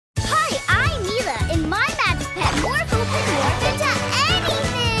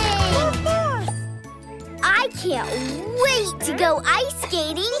can't wait to go ice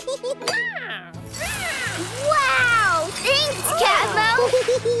skating. Wow! Thanks, Catmo.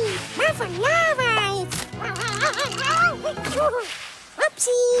 Morphle love ice.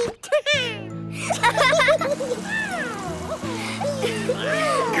 Oopsie.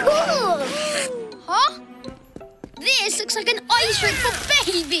 Cool. Huh? This looks like an ice rink for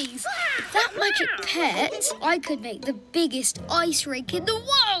babies. That magic pet, I could make the biggest ice rink in the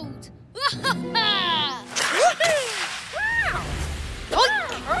world.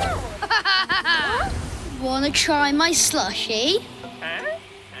 Wanna try my slushie?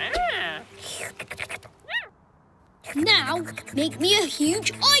 Now, make me a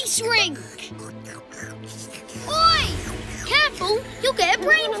huge ice rink. Oi! Careful, you'll get a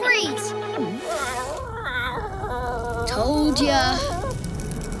brain freeze. Told ya.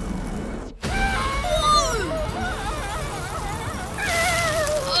 Whoa!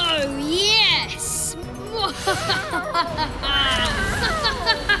 Oh, yes!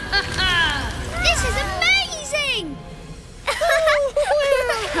 This is amazing!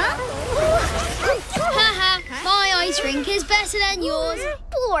 Haha, my ice rink is better than yours.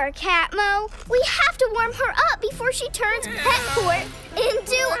 Poor Catmo. We have to warm her up before she turns pet court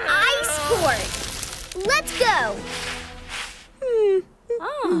into ice court. Let's go.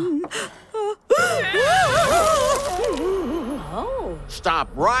 Stop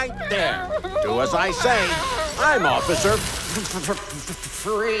right there. Do as I say. I'm Officer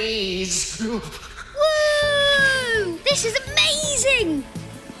Freeze. Woo! This is amazing!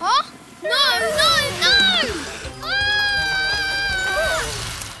 Huh? No! Ah!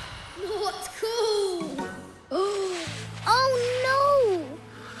 Not cool! Oh, no.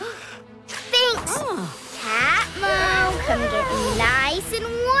 Thanks. Catmo, come get nice and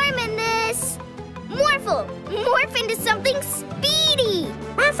warm in this. Morphle, morph into something speedy.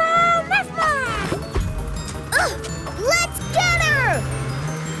 Morphle, Morphle. Let's get her.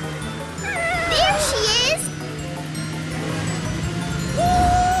 There she is.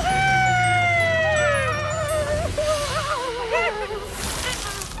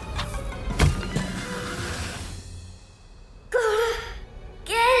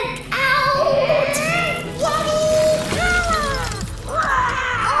 Get out!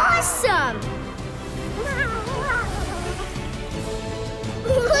 Awesome!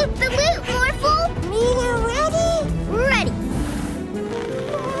 Loop the loop, Morphle! Mila, ready? Ready!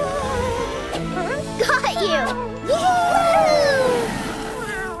 Got you!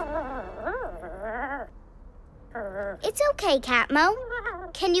 It's okay, Catmo.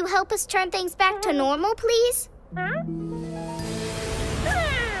 Can you help us turn things back to normal, please?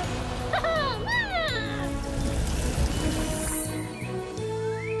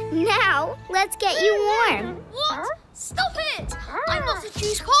 Now, let's get you warm. What? Stop it! I'm not a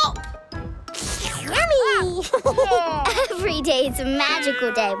juice pop! Yummy! Every day is a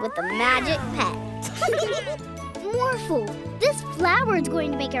magical day with the magic pet. Morphle, this flower is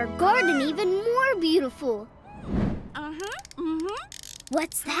going to make our garden even more beautiful.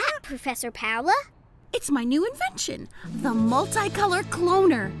 What's that, Professor Paula? It's my new invention, the multicolor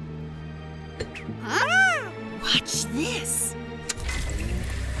cloner. Huh? Watch this.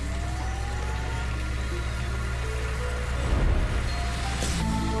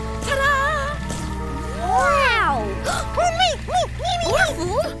 Ta-da! Wow! Me!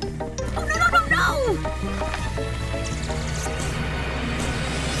 Orphle? Oh, no!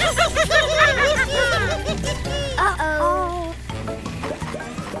 Uh-oh.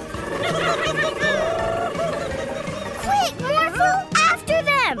 Quick, Morphle! After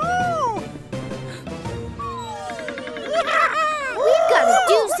them! We've got to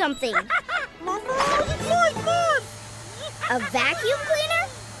do something. A vacuum cleaner?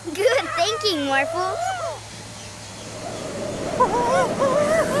 Good thinking, Morphle.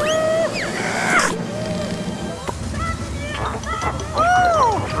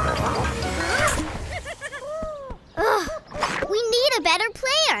 We need a better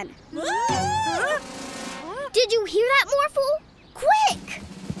plan. Did you hear that, Morphle? Quick!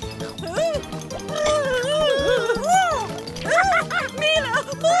 Mila,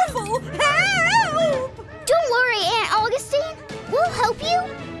 Morphle, help! Don't worry, Aunt Augustine. We'll help you.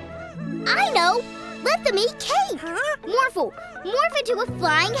 I know. Let them eat cake. Morphle, morph into a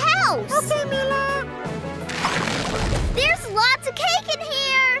flying house. Okay, Mila. There's lots of cake in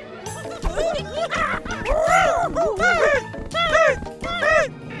here.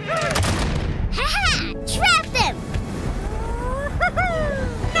 Ha-ha! Trap them!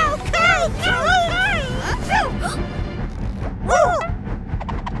 No cake!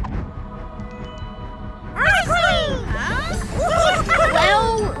 Ice cream! Well,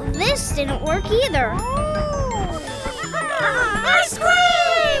 this didn't work either. Ice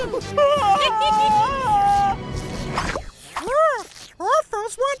cream!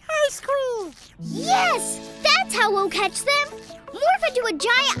 Orphles want ice cream! Yes! That's how we'll catch them! Morph into a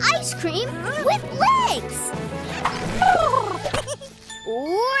giant ice cream with legs!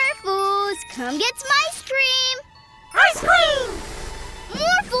 Orphles, come get some ice cream! Ice cream!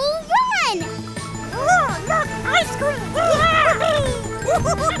 Morphle, run! Oh, look! Ice cream! Woohoo!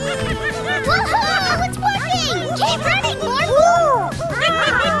 It's working! Keep running, Morphle!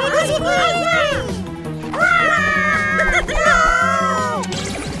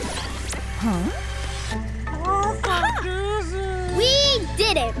 We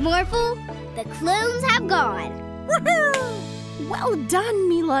did it, Morphle! The clones have gone. Well done,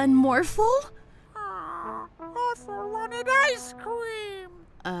 Mila and Morphle. Orphle wanted ice cream.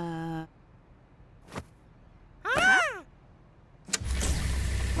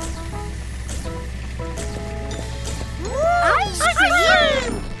 Ice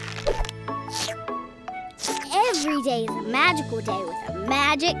cream? Every day is a magical day with a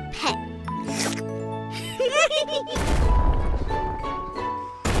magic pet.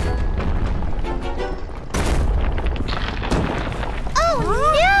 Oh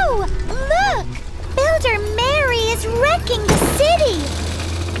no! Look! Builder Mary is wrecking the city!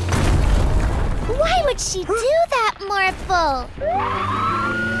 Why would she do that, Morphle?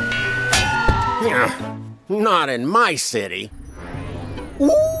 Not in my city.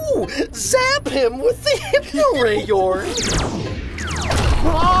 Ooh! Zap him with the Hypno Ray, York!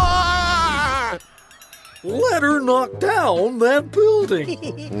 Ah! Let her knock down that building.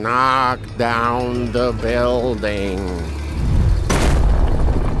 Knock down the building.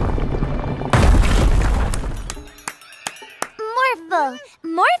 Morphle,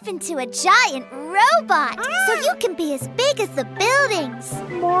 morph into a giant robot so you can be as big as the buildings.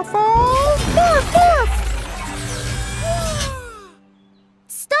 Morphle! Morph, morph!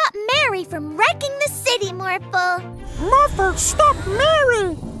 Stop Mary from wrecking the city, Morphle. Morphle, stop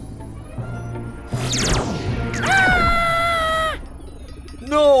Mary!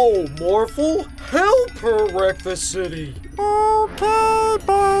 No, Morphle! Help her wreck the city! Okay,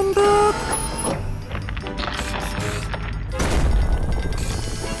 Bandit!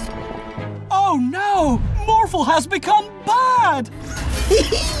 Oh no! Morphle has become bad!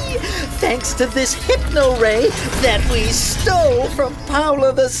 Thanks to this Hypno Ray that we stole from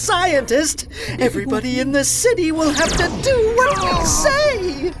Paula the scientist, everybody in the city will have to do what we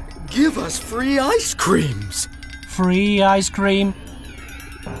say! Give us free ice creams! Free ice cream?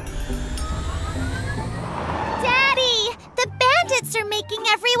 Daddy, the bandits are making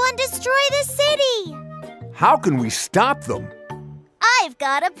everyone destroy the city. How can we stop them? I've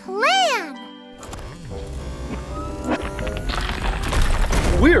got a plan.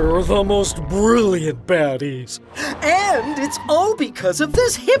 We're the most brilliant baddies. And it's all because of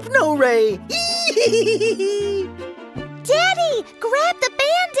this Hypno Ray. Daddy, grab the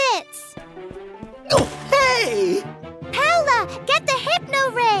bandits. Oh, hey! Paula, get the Hypno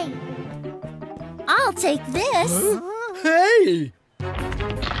Ray. I'll take this. Hey!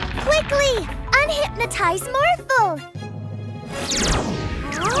 Quickly, unhypnotize Morphle.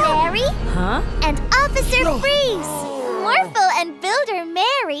 Mary? And Officer Freeze. Morphle and Builder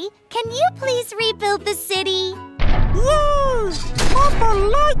Mary, can you please rebuild the city? Yes! Morphle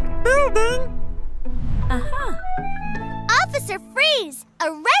like building! Officer Freeze,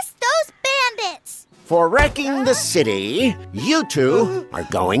 arrest those bandits! For wrecking the city, you two are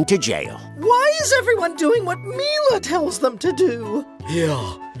going to jail. Why is everyone doing what Mila tells them to do?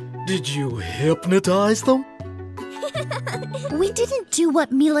 Yeah, did you hypnotize them? We didn't do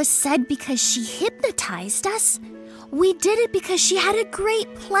what Mila said because she hypnotized us. We did it because she had a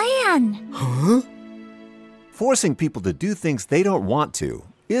great plan. Huh? Forcing people to do things they don't want to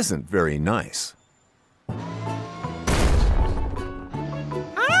isn't very nice.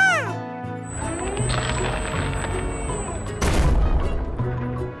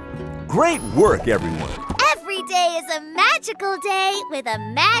 Great work, everyone. Every day is a magical day with a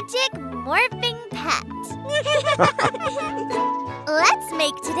magic morphing pet. Let's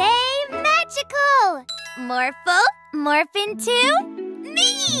make today magical. Morphle, morph into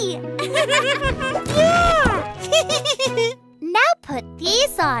me. Yeah! Now put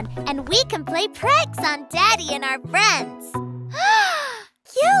these on and we can play pranks on Daddy and our friends.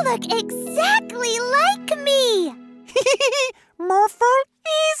 You look exactly like me. Morphle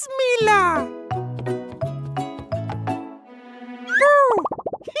is Mila!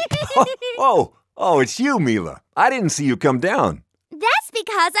 Oh, it's you, Mila. I didn't see you come down. That's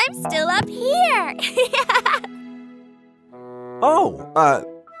because I'm still up here. Oh,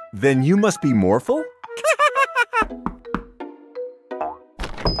 then you must be Morphle?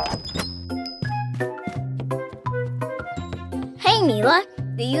 Hey, Mila.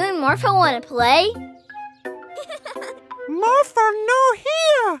 Do you and Morphle want to play? Morphle no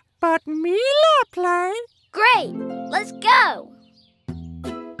here, but Mila play. Great. Let's go.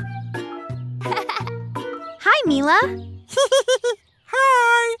 Hi, Mila.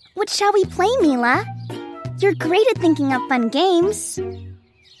 Hi. What shall we play, Mila? You're great at thinking up fun games.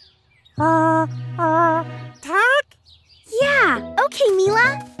 Tag? Yeah. Okay,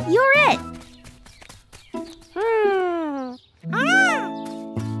 Mila. You're it.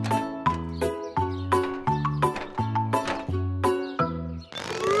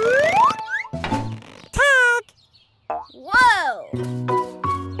 Tag. Whoa.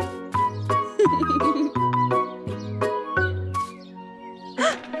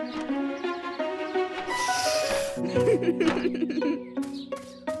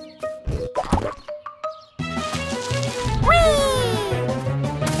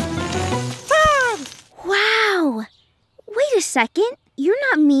 Wow. Wait a second. You're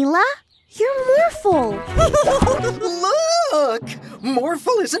not Mila. You're Morphle. Look!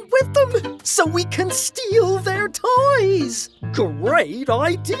 Morphle isn't with them, so we can steal their toys. Great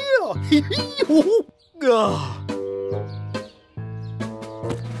idea.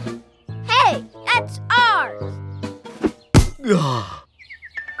 Hey, that's ours.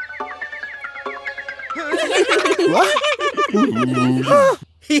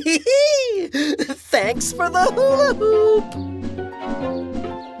 Thanks for the hula hoop.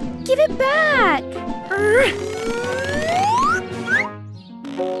 Give it back.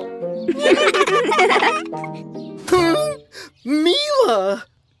 Mila!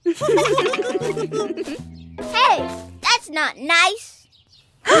 Hey, that's not nice.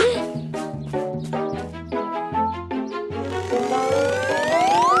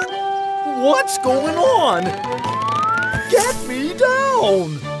 What's going on? Get me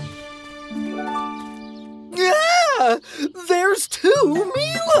down! Yeah! There's 2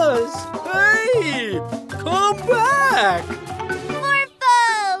 Milas! Hey! Come back!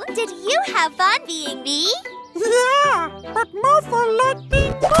 Morphle! Did you have fun being me? Yeah, but Morphle like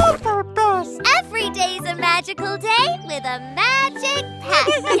being Morphle best. Every day's a magical day with a magic pet.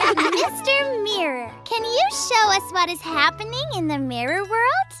 Mr. Mirror, can you show us what is happening in the mirror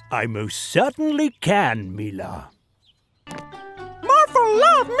world? I most certainly can, Mila. Morphle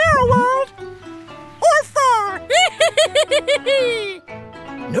love Mirror World. Orphle!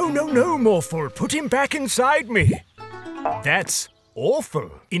 No, Morphle. Put him back inside me. That's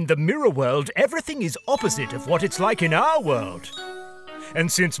awful. In the mirror world, everything is opposite of what it's like in our world.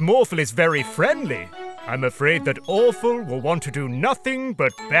 And since Morphle is very friendly, I'm afraid that Orphle will want to do nothing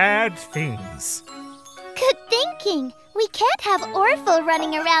but bad things. Good thinking. We can't have Orphle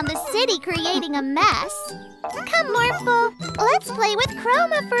running around the city creating a mess. Come, Morphle. Let's play with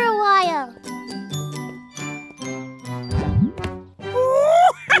Chroma for a while.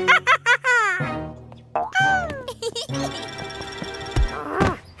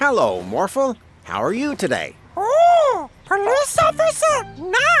 Hello, Morphle. How are you today? Oh, police officer,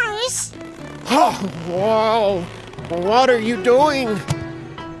 nice. Oh, whoa. What are you doing?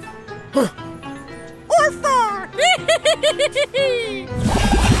 Orphle!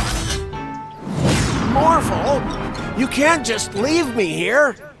 Morphle, you can't just leave me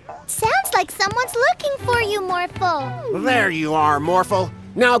here. Sounds like someone's looking for you, Morphle. There you are, Morphle.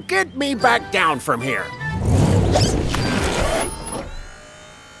 Now get me back down from here.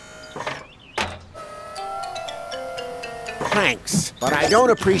 Thanks, but I don't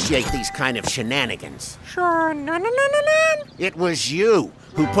appreciate these kind of shenanigans. Sure, no. It was you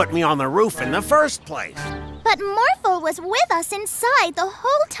who put me on the roof in the first place. But Morphle was with us inside the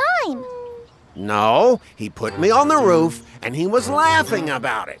whole time. No, he put me on the roof and he was laughing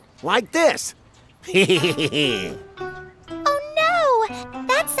about it. Like this. Oh no!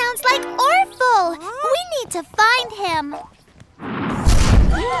 That sounds like Orphle! We need to find him.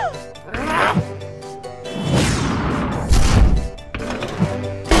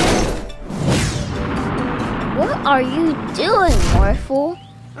 What are you doing, Morphle?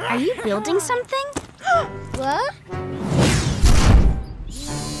 Are you building something? What?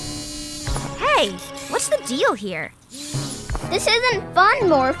 Hey, what's the deal here? This isn't fun,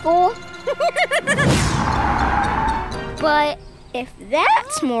 Morphle. But if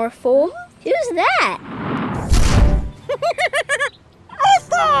that's Morphle, who's that?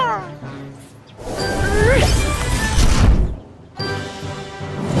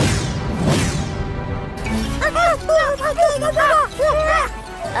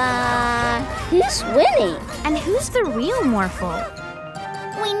 Who's Winnie? And who's the real Morphle?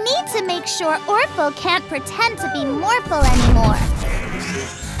 We need to make sure Orphle can't pretend to be Morphle anymore.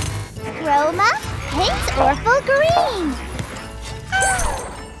 Chroma, paint Orphle green.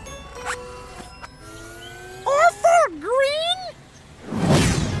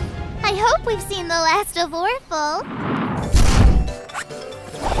 of Orphle.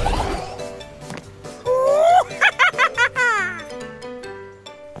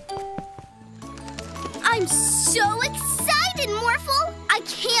 I'm so excited, Morphle! I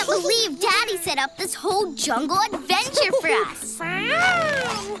can't believe Daddy set up this whole jungle adventure for us.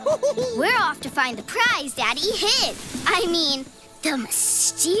 We're off to find the prize Daddy hid. I mean, the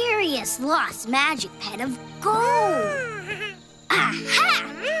mysterious lost magic pet of gold. Aha!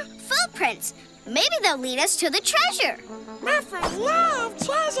 Footprints. Maybe they'll lead us to the treasure. Morphle loves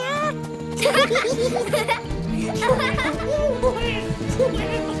treasure.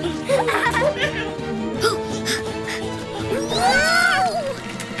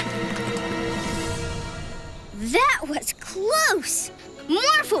 That was close!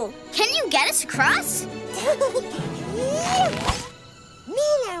 Morphle, can you get us across?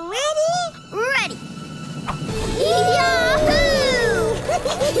 Mila, ready? Ready! Yahoo!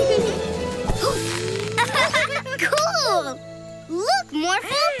 Cool! Look,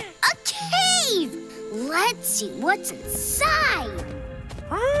 Morphle, a cave! Let's see what's inside.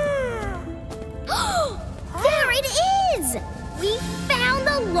 There it is! We found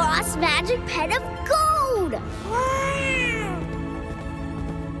the lost magic pet of gold!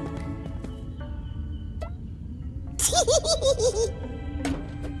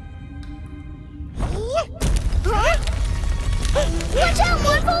 Huh? Watch out,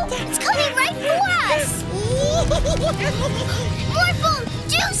 Morphle! It's coming right for us! Morphle,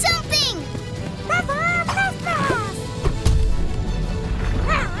 do something!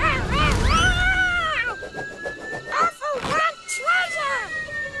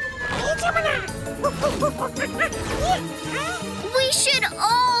 We should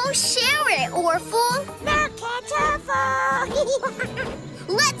all share it, Orphle. No, Catastrophe.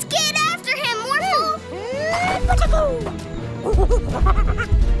 Let's get after him, Morphle.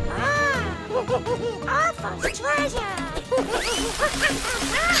 Orphle's treasure.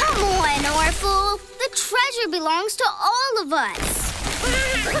 Come on, Orphle. The treasure belongs to all of us.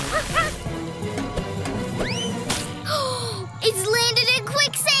 It's landed in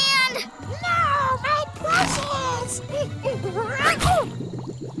quicksand! No, my precious!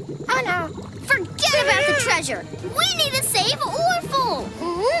 Oh no! Forget about the treasure! We need to save Orphle!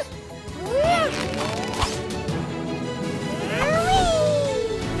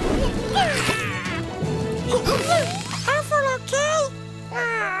 Orphle okay?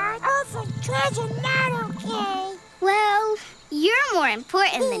 Orphle's treasure not okay. Well, you're more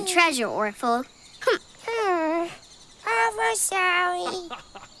important than treasure, Orphle. Orphle, sorry.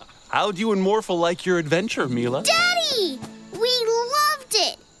 How'd you and Morphle like your adventure, Mila? Daddy! We loved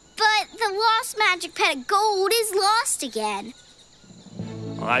it! But the lost magic pet of gold is lost again.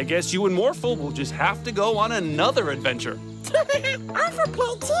 I guess you and Morphle will just have to go on another adventure. Orphle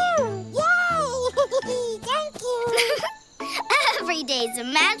play too! Yay! Thank you! Every day's a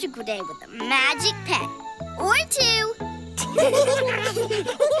magical day with a magic pet. Or two.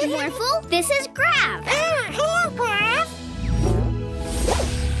 Morphle, this is Grav. Hello, Grav.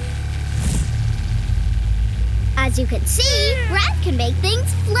 As you can see, Grav can make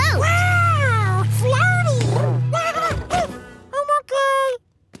things float. Wow! Floaty! I'm okay.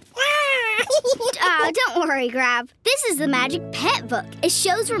 Don't worry, Grav. This is the Magic Pet Book. It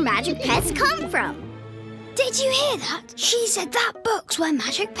shows where magic pets come from. Did you hear that? She said that book's where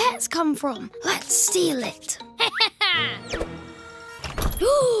magic pets come from. Let's steal it.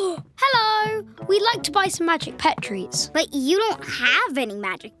 Hello! We'd like to buy some magic pet treats. But you don't have any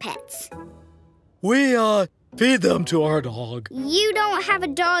magic pets. We, feed them to our dog. You don't have a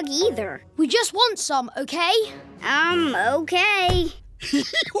dog either. We just want some, okay? Okay.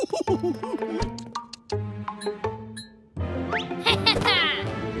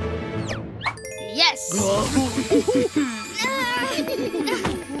 Yes!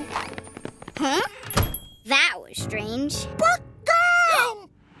 Huh? That was strange.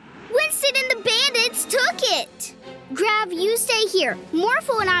 Winston and the bandits took it. Grav, you stay here.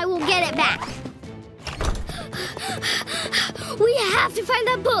 Morphle and I will get it back. We have to find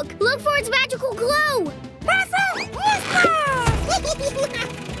that book. Look for its magical glow. Morphle!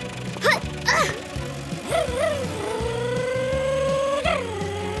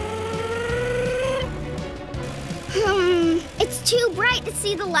 It's too bright to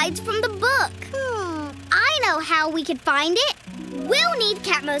see the lights from the book. I know how we could find it. We'll need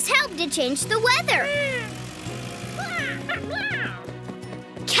Catmo's help to change the weather.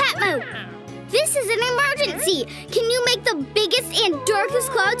 Catmo, this is an emergency. Can you make the biggest and darkest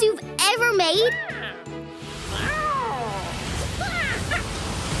clouds you've ever made?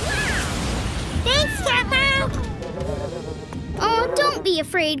 Thanks, Catmo. Oh, don't be be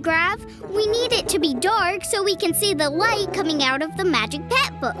afraid, Grav. We need it to be dark so we can see the light coming out of the magic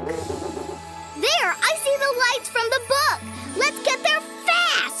pet book. There, I see the lights from the book. Let's get there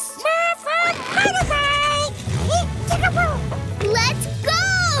fast. Let's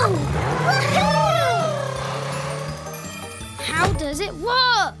go! How does it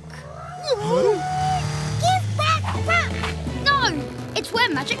work? Give back! No, it's where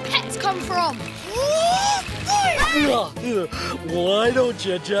magic pets come from. Why don't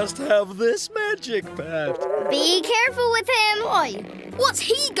you just have this magic pet? Be careful with him. Why? What's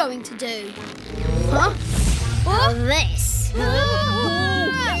he going to do? Huh? Oh, this. Get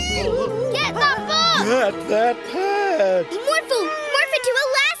that book! Get that pet! Morphle, morph into a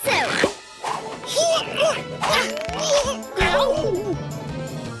lasso!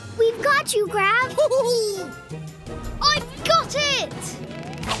 We've got you, Grav! I've got it!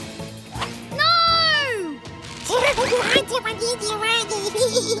 No!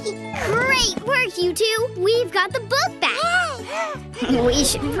 Great work, you two! We've got the book back! We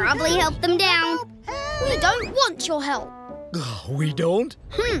should probably help them down. We don't want your help. We don't?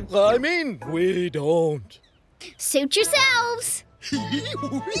 I mean, we don't. Suit yourselves! We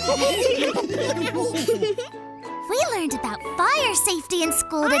learned about fire safety in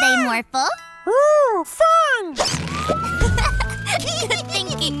school today, Morphle. Ooh, fun! Good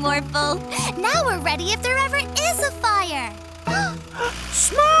thinking, Morphle. Now we're ready if there ever is a fire.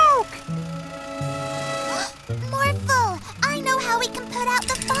 Smoke! Morphle, I know how we can put out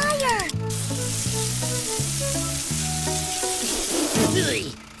the fire.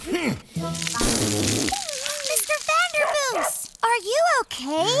 Mr. Vanderboos, are you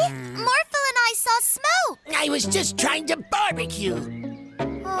okay? Morphle and I saw smoke. I was just trying to barbecue.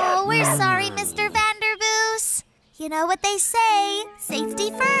 Oh, we're sorry, Mr. Vanderboos. You know what they say,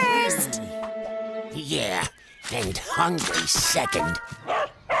 safety first. Yeah, and hungry second.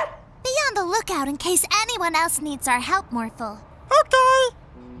 Be on the lookout in case anyone else needs our help, Morphle. Okay.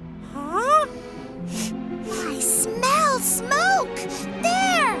 Huh? I smell smoke!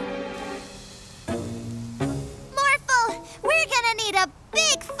 There! Morphle, we're gonna need a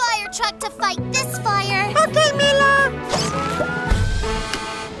big fire truck to fight this fire. Okay, Mila.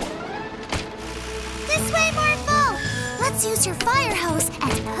 This way, Morphle. Let's use your fire hose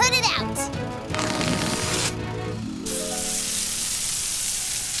and put it out.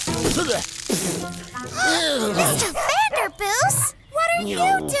 Mr. Vanderboos, what are you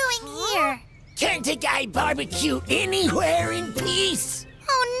doing here? Can't a guy barbecue anywhere in peace?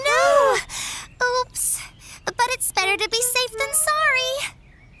 Oh, no! Oops. But it's better to be safe than sorry.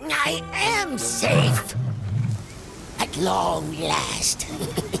 I am safe. At long last.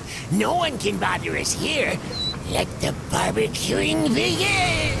 No one can bother us here. Let the barbecuing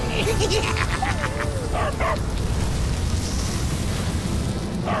begin.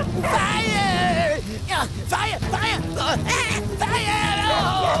 Fire! Fire! Fire! Fire!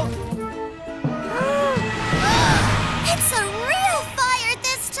 Oh! It's a real fire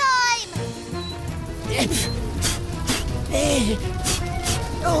this time!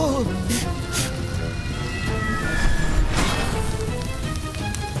 Oh!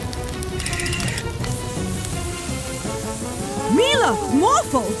 Mila!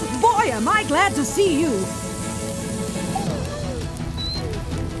 Morphle! Boy, am I glad to see you!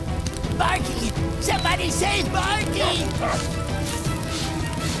 Barky! Somebody save Barky!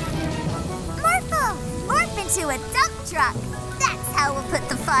 Morphle, morph into a dump truck. That's how we'll put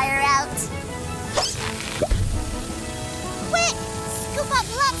the fire out. Quick! Scoop up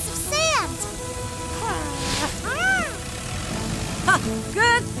lumps of sand.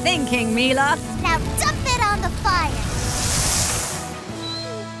 Good thinking, Mila. Now dump it on the fire.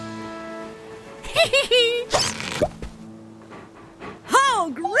 Oh,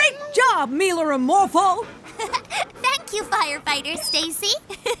 great job, Mila and Morphle. Thank you, firefighter Stacy.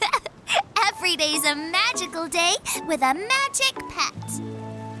 Every day's a magical day with a magic pet.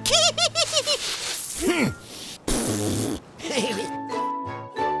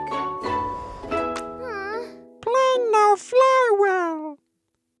 Plane no fly well.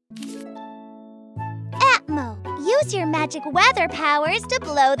 Atmo, use your magic weather powers to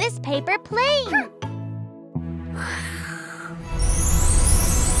blow this paper plane.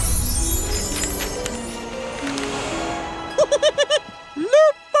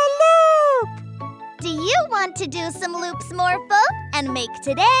 Loop-a-loop! Do you want to do some loops, Morphle, and make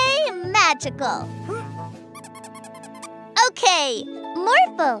today magical? Okay,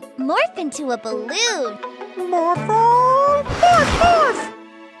 Morphle, morph into a balloon. Morphle, morph!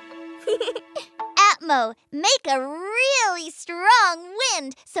 Atmo, make a really strong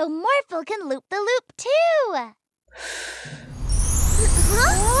wind so Morphle can loop the loop too.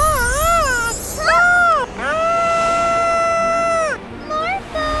 Stop!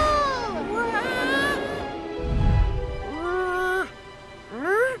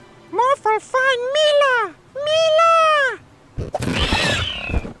 Morphle, find Mila! Mila!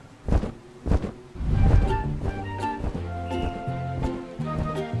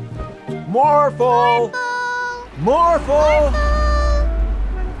 Morphle! Morphle!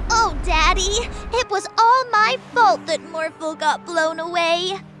 Oh, Daddy, it was all my fault that Morphle got blown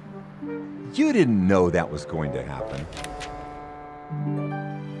away. You didn't know that was going to happen.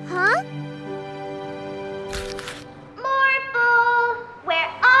 Huh? Morphle, where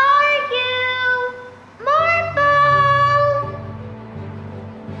are you? Morphle!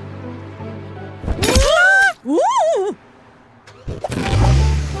 Ooh!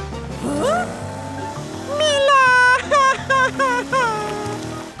 Huh? Mila!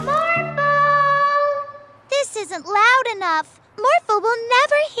 Morphle! This isn't loud enough. Morphle will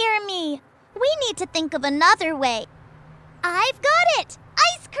never hear me. We need to think of another way. I've got it!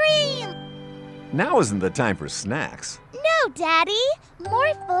 Ice cream! Now isn't the time for snacks. No, Daddy.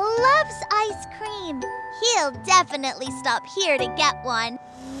 Morphle loves ice cream. He'll definitely stop here to get one.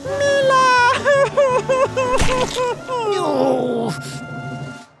 Mila!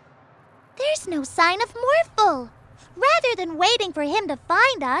 There's no sign of Morphle. Rather than waiting for him to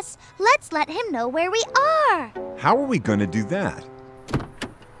find us, let's let him know where we are. How are we going to do that?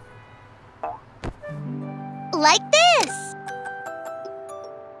 Like this.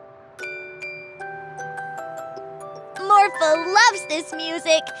 Morphle loves this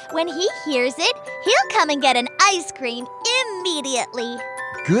music. When he hears it, he'll come and get an ice cream immediately.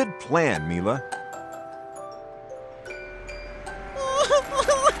 Good plan, Mila.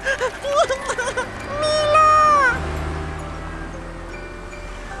 Mila!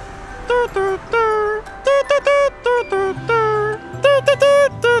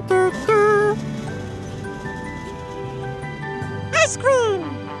 Ice cream!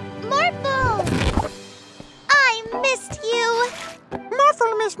 Morphle! I missed you.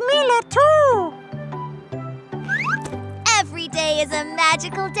 Morphle missed Mila too. Every day is a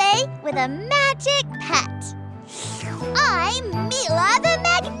magical day with a magic pet. I'm Mila the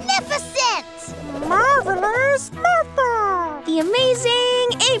Magnificent! Marvelous Morphle! The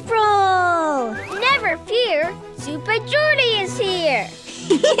amazing April! Never fear, Super Jordy is here.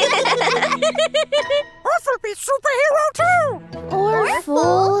 Orphle be superhero too!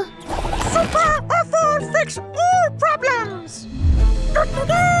 Orphle? Super Orphle fix all problems!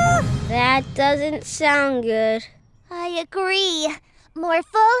 That doesn't sound good. I agree.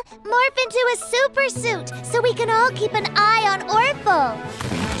 Morphle, morph into a super suit so we can all keep an eye on Orphle.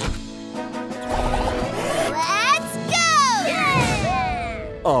 Let's go!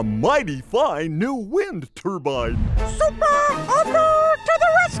 Yeah! A mighty fine new wind turbine. Super Orphle to the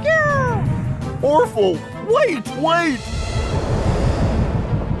rescue! Orphle, wait!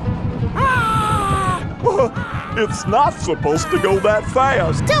 Ah! It's not supposed to go that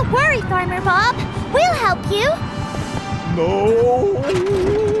fast. Don't worry, Farmer Bob. We'll help you. No!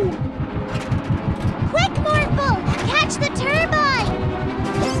 Quick, Morphle! Catch the turbine!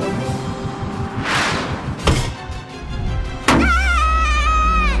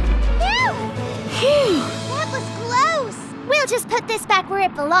 Ah! Phew! That was close! We'll just put this back where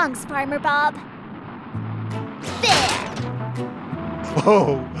it belongs, Farmer Bob. There!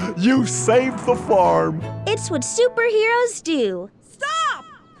 Oh, you saved the farm. It's what superheroes do. Stop!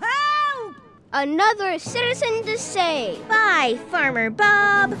 Help! Another citizen to save. Bye, Farmer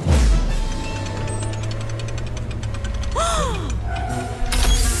Bob.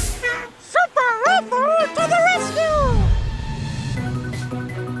 Super Orphle to the rescue!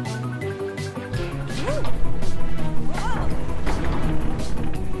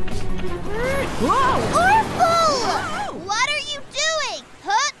 Whoa! Orphle! What are you doing?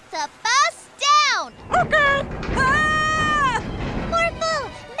 Put the bus down! Okay! Ah! Morphle,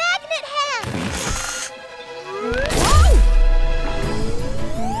 magnet hand!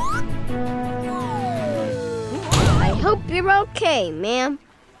 I hope you're okay, ma'am.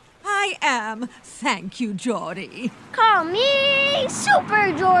 I am. Thank you, Jordy. Call me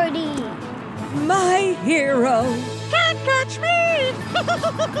Super Jordy. My hero. Can't catch me!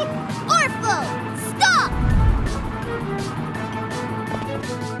 Orphle, stop!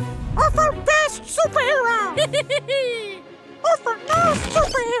 Orphle best superhero! Orphle no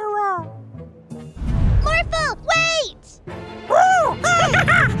superhero! Morphle, wait!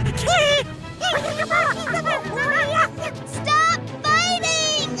 Stop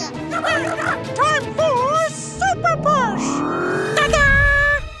fighting! Time for Super Push! Ta-da!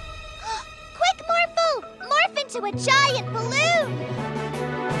 Quick, Morphle! Morph into a giant balloon!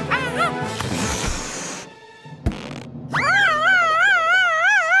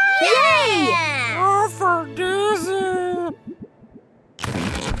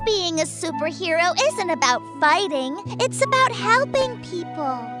 a superhero isn't about fighting. It's about helping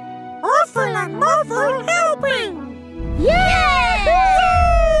people. Orphle and Morphle helping! Yay!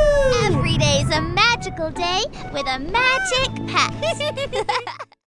 Every day's a magical day with a magic pet.